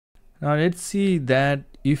Now let's see that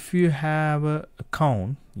if you have a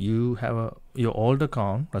account, you have your old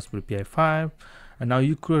account Raspberry Pi 5, and now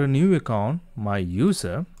you create a new account, my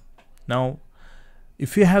user. Now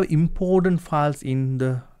if you have important files in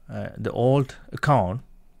the old account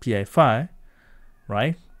Pi 5,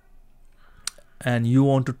 right, and you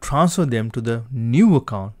want to transfer them to the new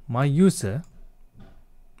account my user,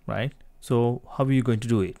 right, so how are you going to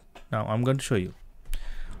do it? Now I'm going to show you.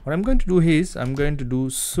 What I'm going to do is I'm going to do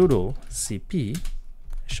sudo cp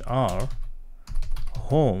hr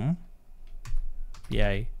home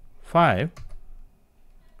pi 5,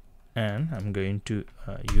 and I'm going to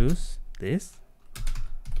use this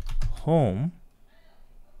home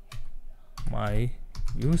my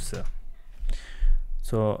user.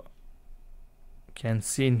 So you can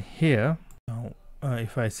see in here now,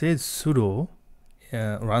 if I say sudo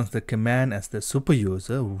runs the command as the super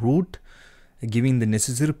user root, giving the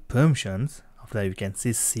necessary permissions. After that, you can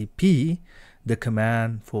see cp, the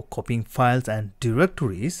command for copying files and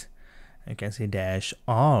directories. You can see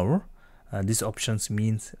 -r. These options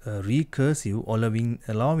means recursive,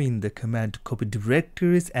 allowing the command to copy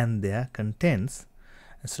directories and their contents.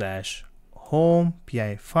 /home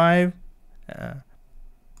pi 5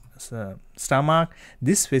 star mark.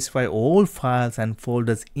 This specify all files and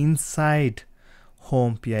folders inside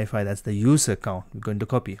home pi 5. That's the user account we're going to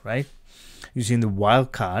copy, right? Using the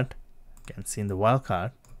wildcard, you can see in the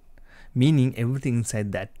wildcard, meaning everything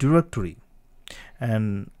inside that directory.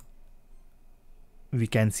 And we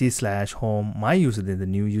can see /home my user, then the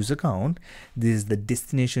new user account. This is the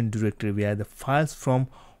destination directory where the files from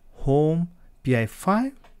home pi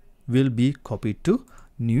 5 will be copied to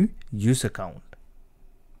new user account.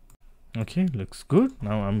 Okay, looks good.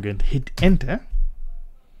 Now I'm going to hit enter.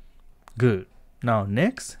 Good. Now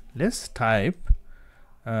next, let's type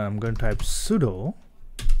I'm going to type sudo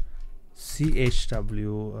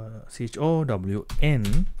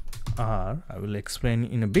chownr. I will explain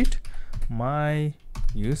in a bit. My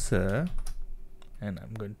user, and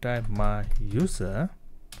I'm going to type my user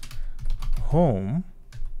home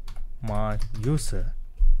my user.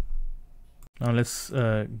 Now let's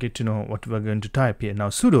get to know what we're going to type here. Now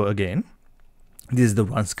sudo again. This is the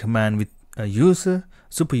runs command with user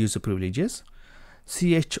super user privileges.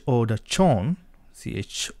 chown, chown,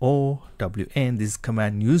 this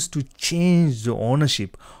command used to change the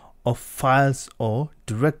ownership of files or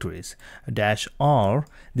directories. -r,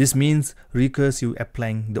 this means recursive,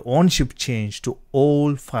 applying the ownership change to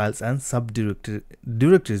all files and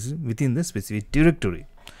subdirectories within the specific directory.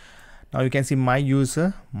 Now you can see my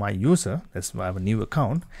user, that's why I have a new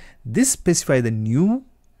account. This specifies the new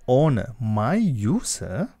owner, my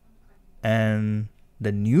user, and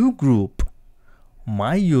the new group,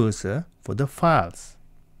 my user, for the files,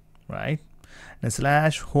 right? And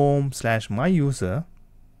 /home /my user,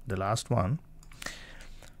 the last one.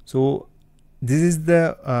 So this is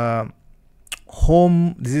the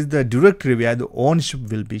home, this is the directory where the ownership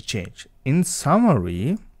will be changed. In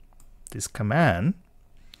summary, this command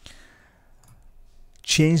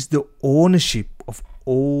change the ownership of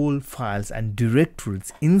all files and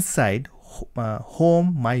directories inside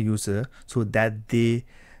home my user, so that they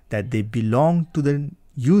belong to the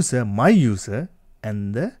user my user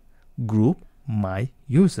and the group my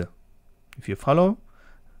user. If you follow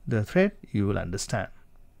the thread, you will understand.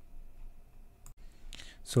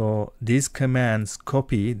 So these commands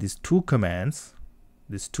copy these two commands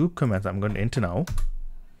I'm going to enter now,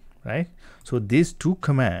 right? So these two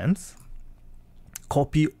commands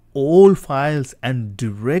copy all files and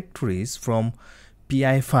directories from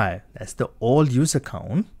pi 5, that's the old user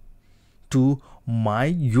account, to my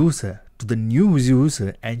user, to the new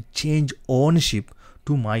user, and change ownership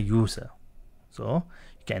to my user. So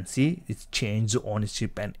you can see it's changed the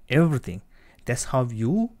ownership and everything. That's how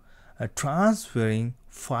you are transferring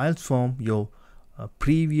files from your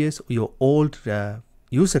your old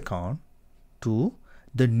user account to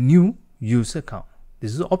the new user account.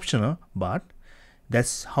 This is optional, but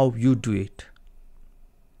that's how you do it.